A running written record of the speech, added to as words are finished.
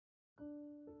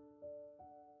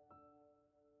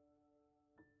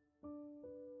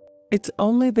It's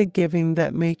only the giving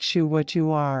that makes you what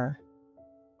you are.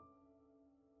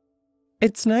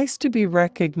 It's nice to be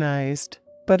recognized,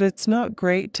 but it's not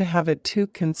great to have it too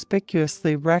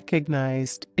conspicuously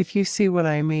recognized, if you see what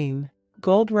I mean.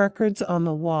 Gold records on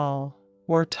the wall,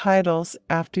 or titles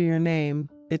after your name,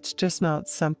 it's just not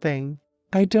something.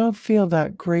 I don't feel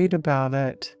that great about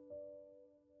it.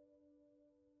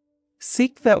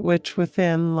 Seek that which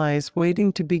within lies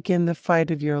waiting to begin the fight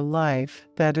of your life,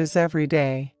 that is every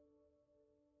day.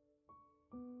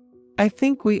 I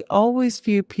think we always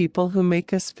view people who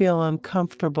make us feel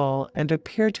uncomfortable and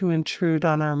appear to intrude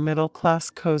on our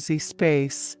middle-class cozy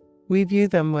space. We view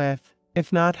them with,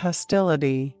 if not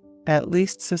hostility, at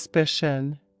least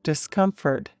suspicion,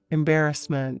 discomfort,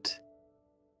 embarrassment.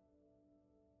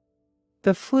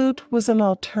 The flute was an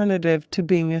alternative to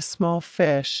being a small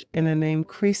fish in an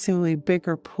increasingly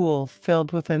bigger pool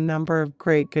filled with a number of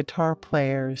great guitar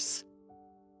players.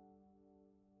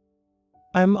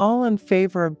 I'm all in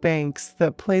favor of banks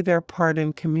that play their part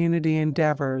in community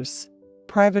endeavors,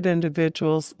 private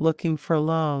individuals looking for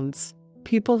loans,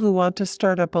 people who want to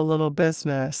start up a little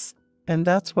business, and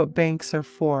that's what banks are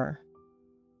for.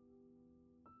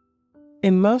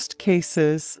 In most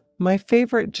cases, my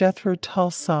favorite Jethro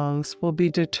Tull songs will be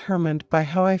determined by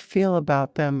how I feel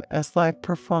about them as live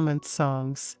performance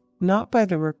songs, not by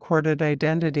the recorded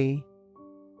identity.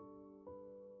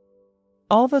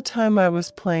 All the time I was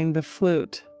playing the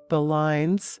flute, the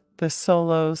lines, the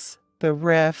solos, the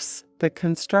riffs, the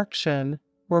construction,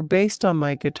 were based on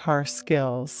my guitar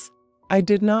skills. I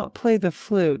did not play the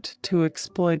flute to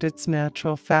exploit its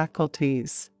natural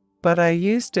faculties, but I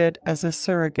used it as a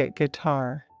surrogate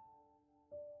guitar.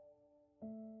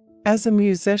 As a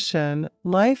musician,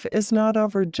 life is not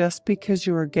over just because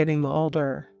you are getting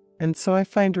older, and so I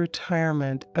find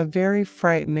retirement a very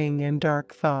frightening and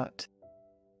dark thought.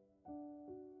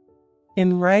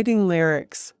 In writing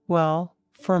lyrics, well,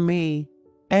 for me,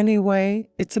 anyway,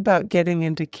 it's about getting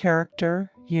into character,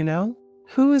 you know?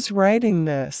 Who is writing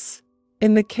this?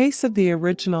 In the case of the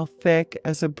original Thick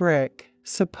as a Brick,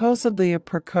 supposedly a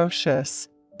precocious,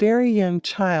 very young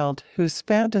child who's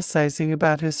fantasizing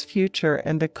about his future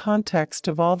and the context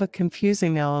of all the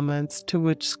confusing elements to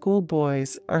which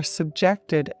schoolboys are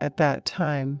subjected at that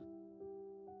time.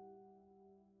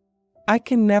 I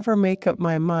can never make up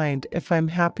my mind if I'm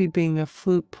happy being a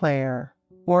flute player,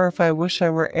 or if I wish I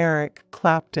were Eric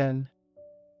Clapton.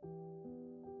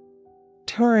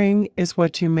 Touring is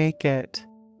what you make it.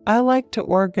 I like to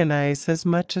organize as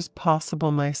much as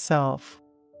possible myself.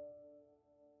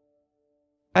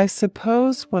 I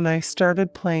suppose when I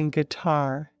started playing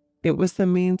guitar, it was the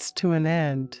means to an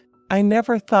end. I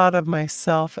never thought of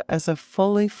myself as a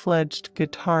fully fledged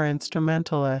guitar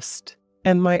instrumentalist,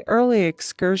 and my early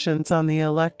excursions on the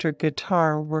electric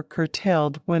guitar were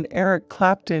curtailed when Eric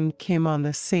Clapton came on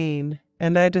the scene,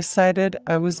 and I decided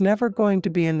I was never going to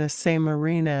be in the same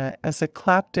arena as a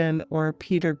Clapton or a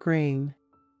Peter Green.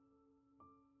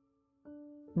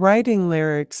 Writing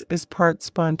lyrics is part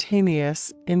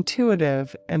spontaneous,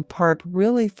 intuitive, and part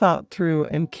really thought through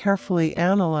and carefully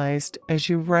analyzed as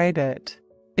you write it.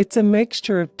 It's a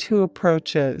mixture of two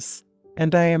approaches,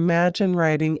 and I imagine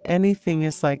writing anything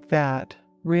is like that,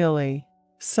 really.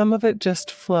 Some of it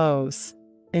just flows,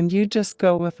 and you just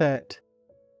go with it.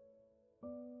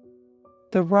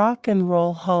 The Rock and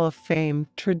Roll Hall of Fame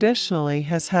traditionally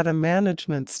has had a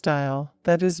management style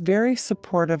that is very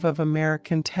supportive of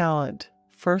American talent,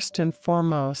 first and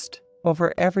foremost,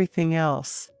 over everything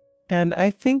else, and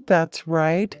I think that's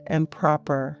right and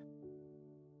proper.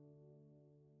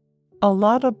 A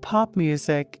lot of pop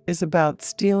music is about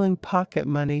stealing pocket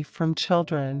money from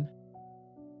children.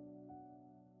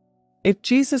 If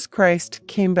Jesus Christ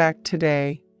came back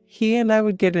today, he and I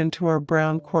would get into our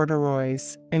brown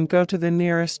corduroys and go to the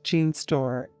nearest jean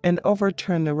store and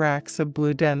overturn the racks of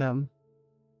blue denim.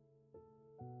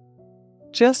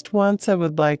 Just once I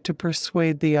would like to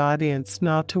persuade the audience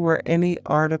not to wear any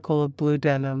article of blue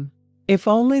denim. If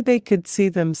only they could see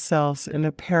themselves in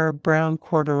a pair of brown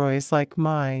corduroys like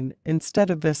mine instead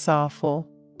of this awful,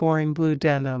 boring blue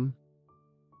denim.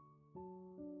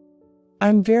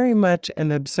 I'm very much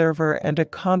an observer and a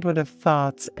conduit of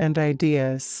thoughts and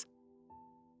ideas.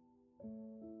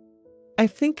 I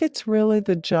think it's really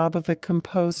the job of the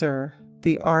composer,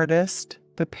 the artist,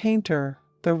 the painter,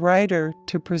 the writer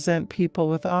to present people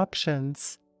with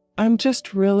options. I'm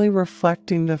just really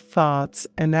reflecting the thoughts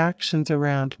and actions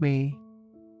around me.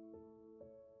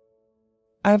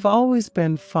 I've always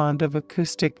been fond of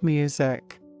acoustic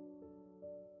music.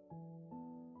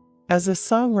 As a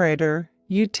songwriter,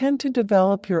 you tend to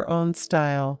develop your own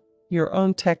style, your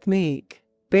own technique,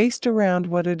 based around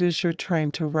what it is you're trying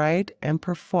to write and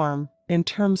perform in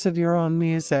terms of your own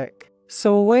music.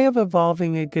 So a way of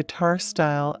evolving a guitar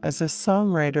style as a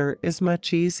songwriter is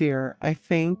much easier, I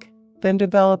think, than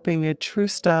developing a true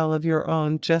style of your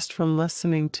own just from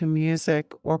listening to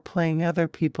music or playing other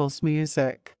people's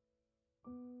music.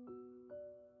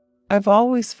 I've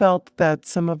always felt that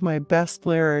some of my best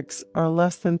lyrics are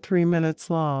less than 3 minutes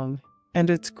long, and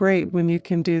it's great when you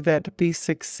can do that to be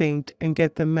succinct and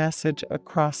get the message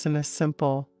across in a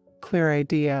simple, clear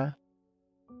idea.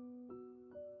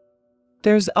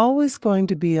 There's always going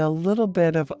to be a little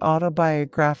bit of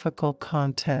autobiographical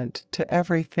content to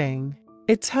everything.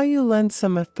 It's how you lend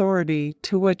some authority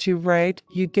to what you write.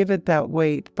 You give it that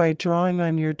weight by drawing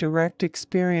on your direct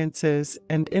experiences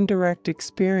and indirect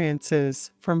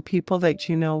experiences from people that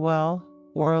you know well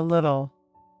or a little.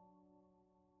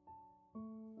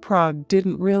 Prog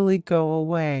didn't really go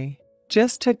away,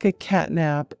 just took a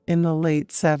catnap in the late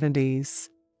 70s.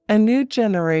 A new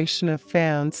generation of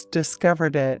fans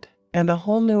discovered it, and a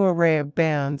whole new array of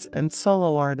bands and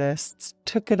solo artists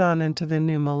took it on into the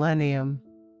new millennium.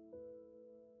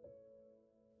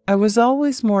 I was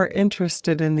always more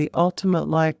interested in the ultimate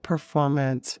live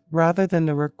performance rather than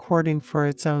the recording for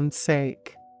its own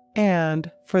sake.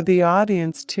 And, for the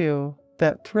audience too,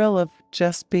 that thrill of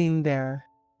just being there.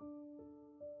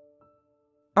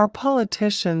 Our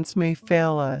politicians may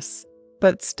fail us,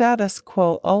 but status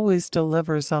quo always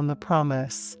delivers on the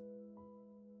promise.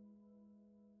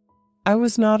 I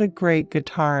was not a great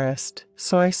guitarist,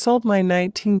 so I sold my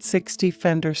 1960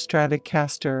 Fender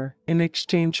Stratocaster in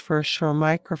exchange for a Shure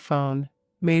microphone,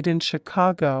 made in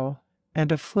Chicago,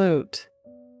 and a flute.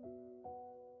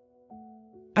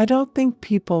 I don't think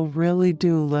people really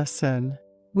do listen.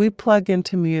 We plug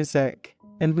into music,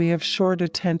 and we have short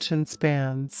attention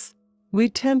spans. We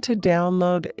tend to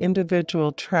download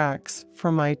individual tracks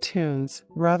from iTunes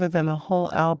rather than a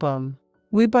whole album.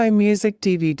 We buy music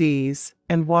DVDs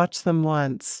and watch them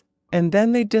once, and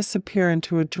then they disappear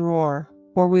into a drawer,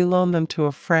 or we loan them to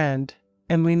a friend,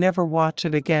 and we never watch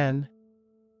it again.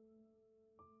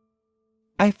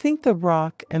 I think the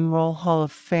Rock and Roll Hall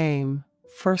of Fame,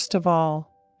 first of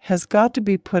all, has got to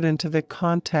be put into the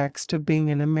context of being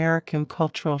an American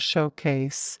cultural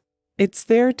showcase. It's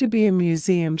there to be a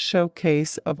museum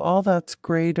showcase of all that's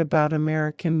great about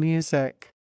American music.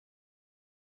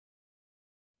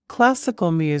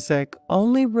 Classical music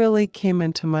only really came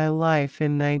into my life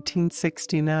in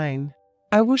 1969.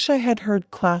 I wish I had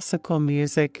heard classical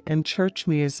music and church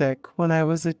music when I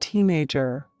was a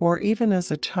teenager or even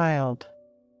as a child.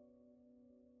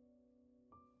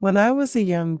 When I was a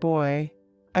young boy,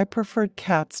 I preferred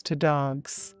cats to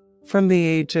dogs. From the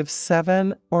age of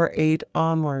 7 or 8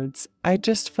 onwards, I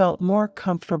just felt more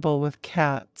comfortable with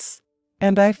cats.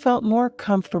 And I felt more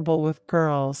comfortable with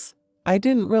girls. I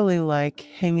didn't really like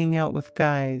hanging out with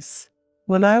guys.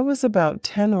 When I was about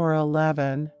 10 or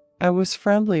 11, I was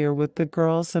friendlier with the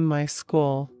girls in my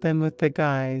school than with the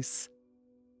guys.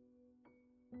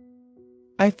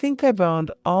 I think I've owned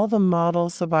all the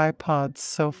models of iPods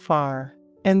so far.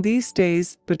 And these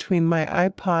days, between my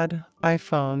iPod,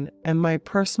 iPhone, and my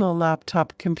personal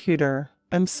laptop computer,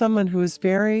 I'm someone who is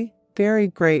very, very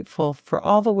grateful for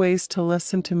all the ways to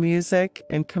listen to music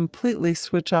and completely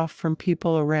switch off from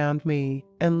people around me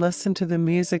and listen to the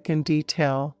music in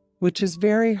detail, which is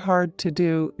very hard to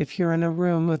do if you're in a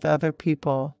room with other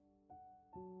people.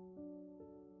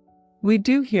 We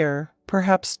do hear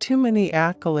perhaps too many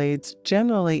accolades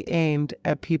generally aimed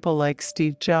at people like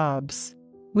Steve Jobs.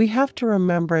 We have to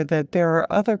remember that there are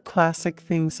other classic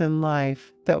things in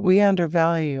life that we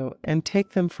undervalue and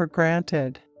take them for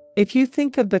granted. If you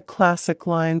think of the classic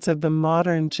lines of the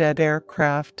modern jet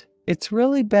aircraft, it's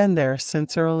really been there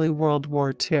since early World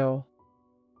War II.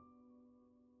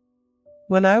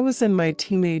 When I was in my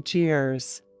teenage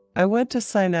years, I went to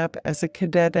sign up as a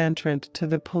cadet entrant to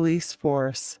the police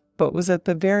force, but was at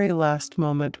the very last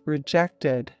moment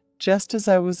rejected, just as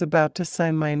I was about to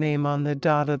sign my name on the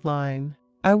dotted line.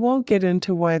 I won't get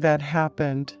into why that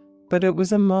happened, but it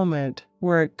was a moment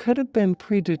where it could have been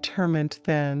predetermined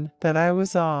then that I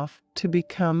was off to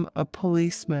become a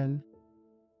policeman.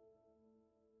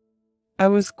 I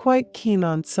was quite keen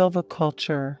on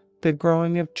silviculture, the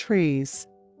growing of trees,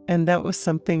 and that was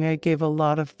something I gave a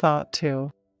lot of thought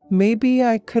to. Maybe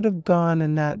I could have gone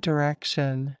in that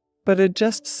direction, but it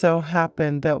just so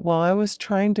happened that while I was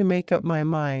trying to make up my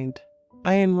mind,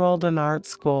 I enrolled in art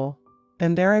school.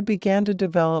 And there I began to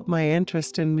develop my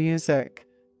interest in music,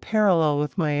 parallel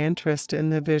with my interest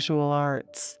in the visual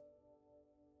arts.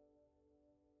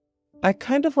 I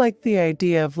kind of liked the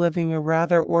idea of living a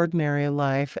rather ordinary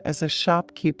life as a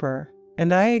shopkeeper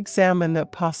and I examine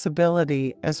that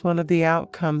possibility as one of the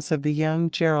outcomes of the young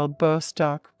Gerald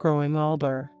Bostock growing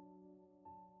older.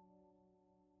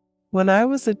 When I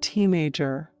was a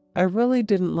teenager, I really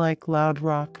didn't like loud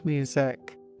rock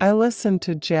music. I listened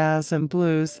to jazz and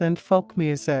blues and folk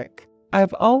music.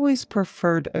 I've always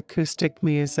preferred acoustic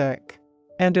music.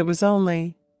 And it was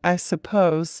only, I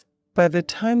suppose, by the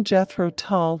time Jethro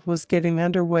Tull was getting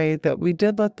underway that we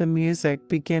did let the music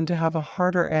begin to have a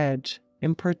harder edge,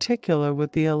 in particular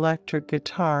with the electric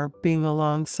guitar being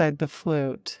alongside the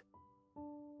flute.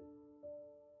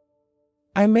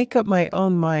 I make up my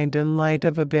own mind in light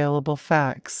of available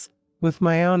facts, with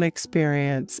my own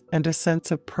experience and a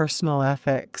sense of personal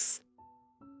ethics.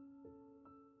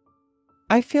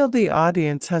 I feel the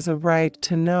audience has a right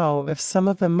to know if some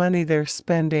of the money they're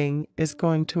spending is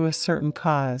going to a certain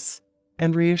cause,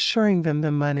 and reassuring them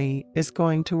the money is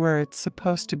going to where it's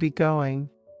supposed to be going.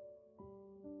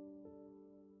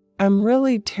 I'm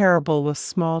really terrible with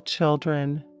small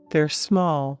children. They're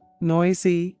small,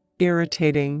 noisy,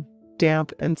 irritating,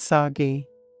 damp, and soggy.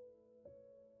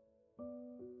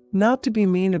 Not to be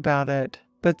mean about it,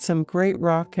 but some great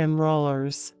rock and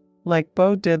rollers, like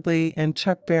Bo Diddley and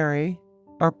Chuck Berry,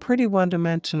 are pretty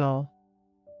one-dimensional.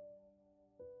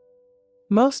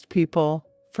 Most people,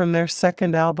 from their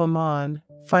second album on,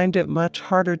 find it much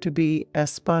harder to be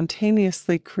as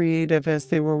spontaneously creative as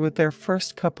they were with their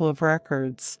first couple of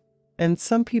records, and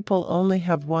some people only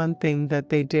have one thing that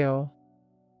they do.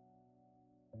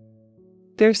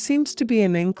 There seems to be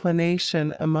an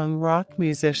inclination among rock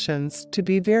musicians to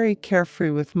be very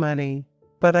carefree with money,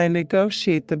 but I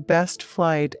negotiate the best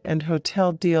flight and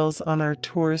hotel deals on our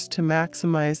tours to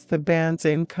maximize the band's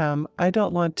income. I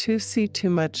don't want to see too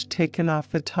much taken off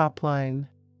the top line.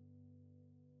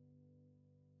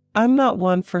 I'm not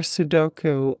one for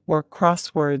Sudoku or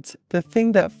crosswords. The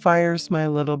thing that fires my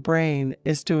little brain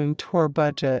is doing tour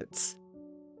budgets.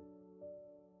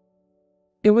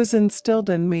 It was instilled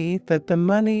in me that the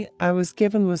money I was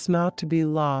given was not to be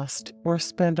lost or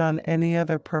spent on any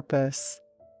other purpose.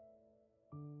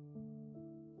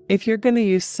 If you're going to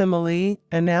use simile,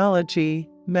 analogy,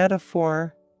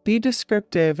 metaphor, be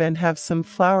descriptive and have some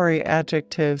flowery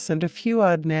adjectives and a few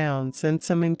odd nouns and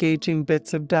some engaging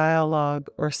bits of dialogue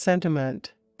or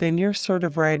sentiment, then you're sort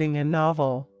of writing a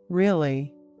novel,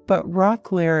 really. But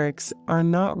rock lyrics are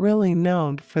not really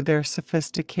known for their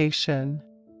sophistication.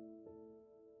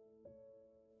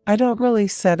 I don't really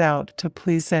set out to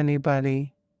please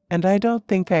anybody, and I don't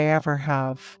think I ever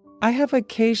have. I have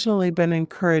occasionally been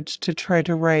encouraged to try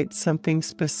to write something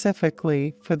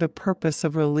specifically for the purpose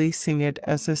of releasing it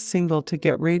as a single to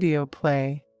get radio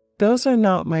play. Those are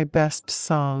not my best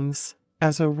songs,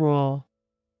 as a rule.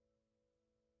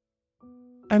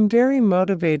 I'm very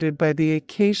motivated by the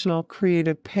occasional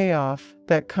creative payoff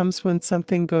that comes when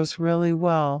something goes really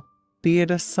well, be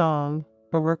it a song,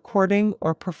 a recording,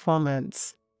 or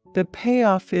performance. The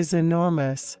payoff is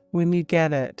enormous when you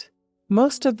get it.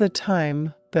 Most of the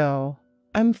time, though,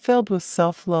 I'm filled with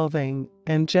self-loathing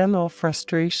and general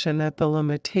frustration at the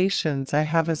limitations I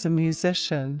have as a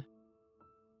musician.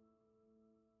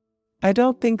 I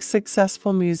don't think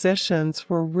successful musicians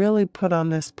were really put on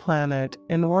this planet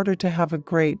in order to have a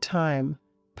great time,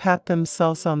 pat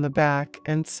themselves on the back,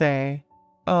 and say,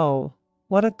 "Oh,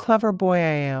 what a clever boy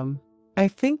I am." I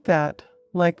think that,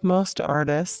 like most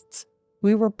artists,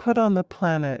 we were put on the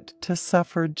planet to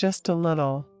suffer just a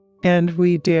little, and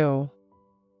we do.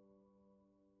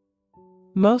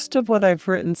 Most of what I've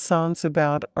written songs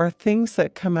about are things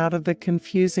that come out of the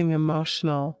confusing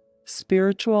emotional,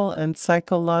 spiritual, and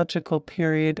psychological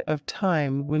period of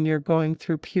time when you're going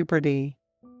through puberty.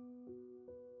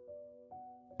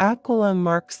 Aqualung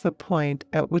marks the point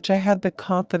at which I had the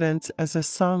confidence as a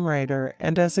songwriter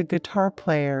and as a guitar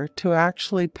player to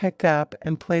actually pick up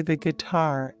and play the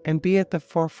guitar and be at the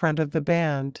forefront of the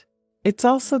band. It's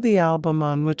also the album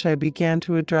on which I began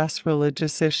to address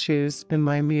religious issues in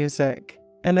my music,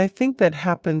 and I think that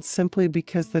happened simply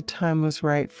because the time was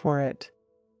right for it.